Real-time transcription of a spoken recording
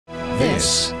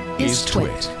This is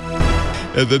TWiT.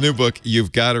 The new book,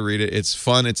 you've got to read it. It's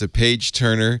fun. It's a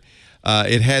page-turner.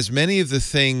 It has many of the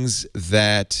things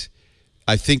that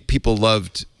I think people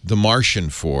loved The Martian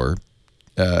for.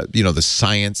 You know, the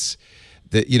science.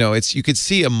 That, you know, you could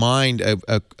see a mind, a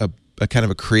kind of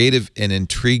a creative and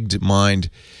intrigued mind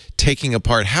taking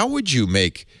apart. How would you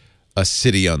make a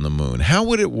city on the moon? How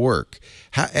would it work?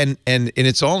 And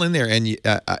it's all in there. And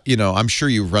you know, I'm sure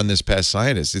you've run this past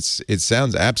scientists. It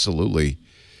sounds absolutely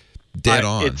dead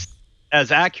on. It's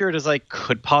as accurate as I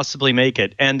could possibly make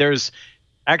it. And there's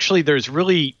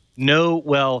really no,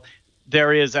 well,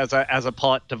 there is as a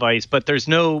plot device, but there's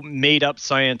no made up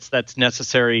science that's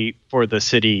necessary for the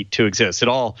city to exist.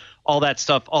 All that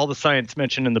stuff, all the science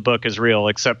mentioned in the book is real,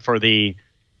 except for the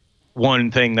one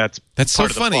thing that's so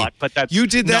part of the funny. plot, but that's you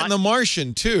did that in The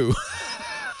Martian too.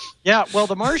 Yeah, well,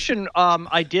 The Martian,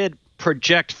 I did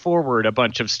project forward a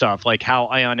bunch of stuff, like how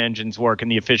ion engines work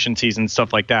and the efficiencies and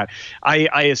stuff like that.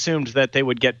 I assumed that they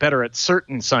would get better at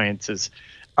certain sciences.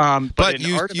 But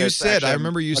you said, I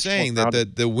remember you saying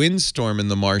that the windstorm in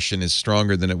The Martian is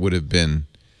stronger than it would have been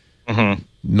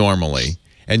normally.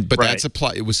 But that's a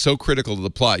plot. It was so critical to the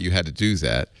plot, you had to do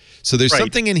that. So there's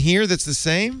something in here that's the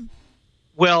same?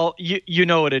 Well, you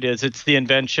know what it is. It's the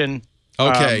invention.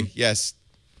 Okay, yes.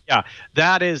 Yeah,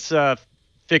 that is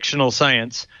fictional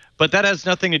science, but that has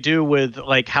nothing to do with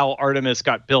like how Artemis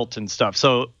got built and stuff.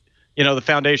 So, you know, the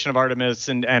foundation of Artemis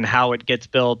and how it gets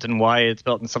built and why it's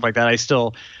built and stuff like that.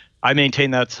 I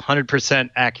maintain that's 100%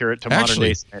 accurate to modern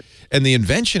day science. And the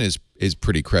invention is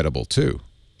pretty credible too.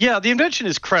 Yeah, the invention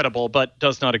is credible, but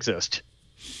does not exist.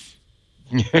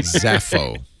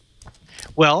 Zaffo.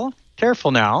 Well,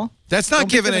 careful now. That's not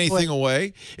giving anything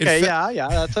away. Okay, yeah,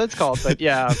 that's what it's called. But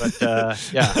yeah,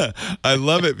 yeah. I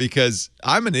love it because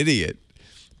I'm an idiot,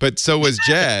 but so was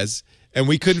Jazz, and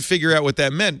we couldn't figure out what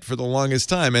that meant for the longest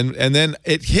time. And then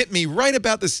it hit me right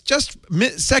about this, just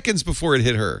seconds before it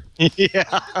hit her.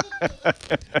 Yeah.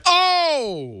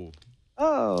 Oh.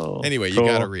 Anyway, you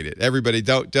got to read it. Everybody,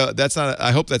 don't. That's not.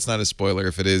 I hope that's not a spoiler.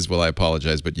 If it is, well, I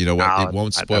apologize. But you know what? It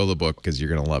won't spoil the book because you're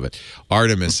going to love it.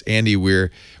 Artemis, Andy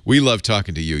Weir, we love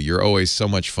talking to you. You're always so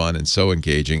much fun and so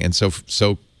engaging and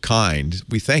so kind.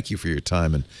 We thank you for your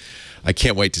time, and I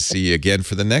can't wait to see you again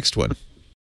for the next one.